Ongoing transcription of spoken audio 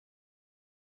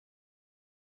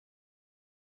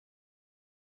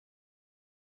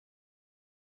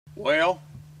Well,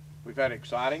 we've had an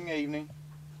exciting evening.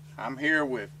 I'm here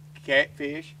with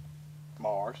Catfish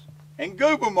Mars and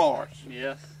Goober Mars.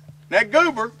 Yes. Now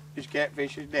Goober is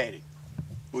Catfish's daddy.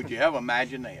 Would you ever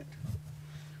imagine that?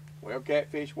 Well,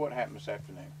 Catfish, what happened this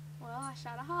afternoon? Well, I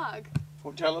shot a hog.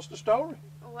 Well, tell us the story.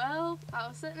 Well, I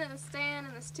was sitting in the stand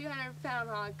and this 200-pound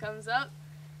hog comes up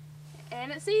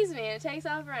and it sees me and it takes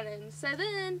off running. So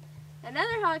then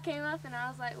another hog came up and I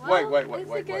was like, well,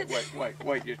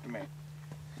 wait just a minute.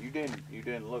 You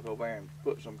didn't look over there and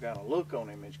put some kind of look on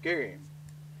him and scare him.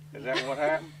 Is that what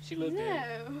happened? She looked at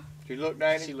it. No. She looked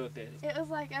at him? She looked at it. It was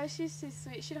like, oh, she's too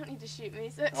sweet. She don't need to shoot me.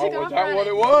 So it Oh, took was off that running. what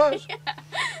it was? Yeah.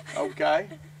 Okay.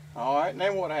 All right, and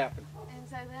then what happened? And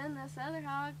so then this other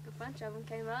hog, a bunch of them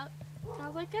came up. And I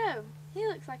was like, oh, he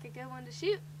looks like a good one to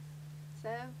shoot. So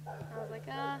I was like,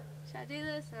 should I do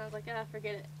this? And I was like,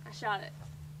 forget it. I shot it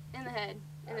in the head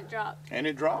and it dropped. And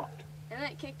it dropped. And then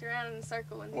it kicked around in a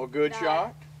circle and Well, good died.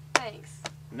 shot. Thanks.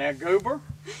 Now, Goober,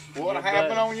 what Yeah,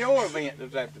 happened buddy. on your event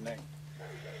this afternoon?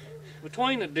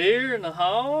 Between the deer and the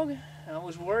hog, I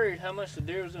was worried how much the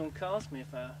deer was going to cost me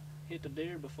if I hit the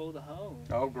deer before the hog.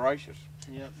 Oh, gracious.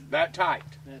 Yep, That tight.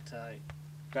 that tight.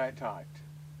 That tight.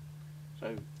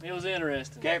 So, It was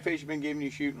interesting. Catfish has been giving you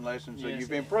shooting lessons, so Yes, you've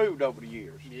he has. improved over the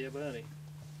years. Yeah, buddy.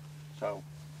 So,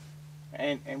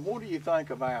 and what do you think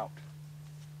about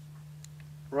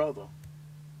brother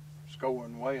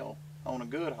scoring well on a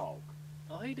good hog?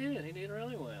 Oh, he did. He did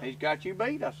really well. He's got you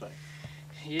beat, I say.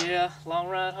 Yeah, long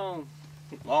ride home.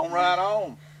 Long ride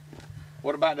home.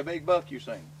 What about the big buck you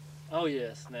seen? Oh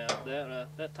yes. Now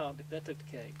that took the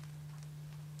cake.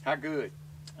 How good?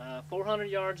 400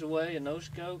 yards away, a no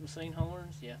scope and seen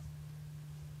horns. Yeah.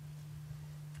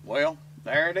 Well,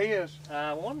 there it is.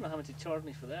 I want to know how much he charged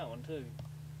me for that one too.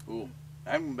 Ooh,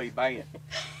 that would be bad.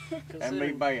 That would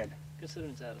be bad.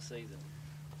 Considering it's out of season.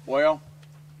 Well,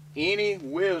 any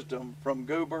wisdom from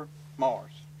Goober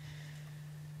Mars?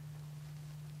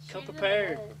 Come Shoot in the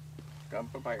prepared. head. Come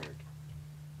prepared.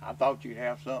 I thought you'd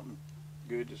have something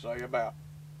good to say about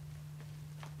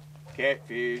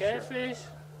catfish. Catfish.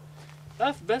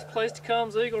 That's the best place to come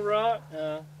is Eagle Rock.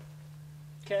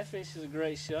 Catfish is a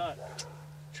great shot.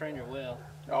 Train her well.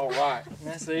 All right.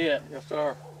 That's it. Yes,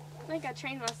 sir. I think I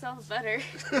trained myself better.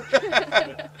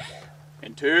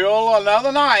 Until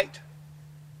another night,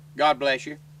 God bless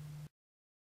you.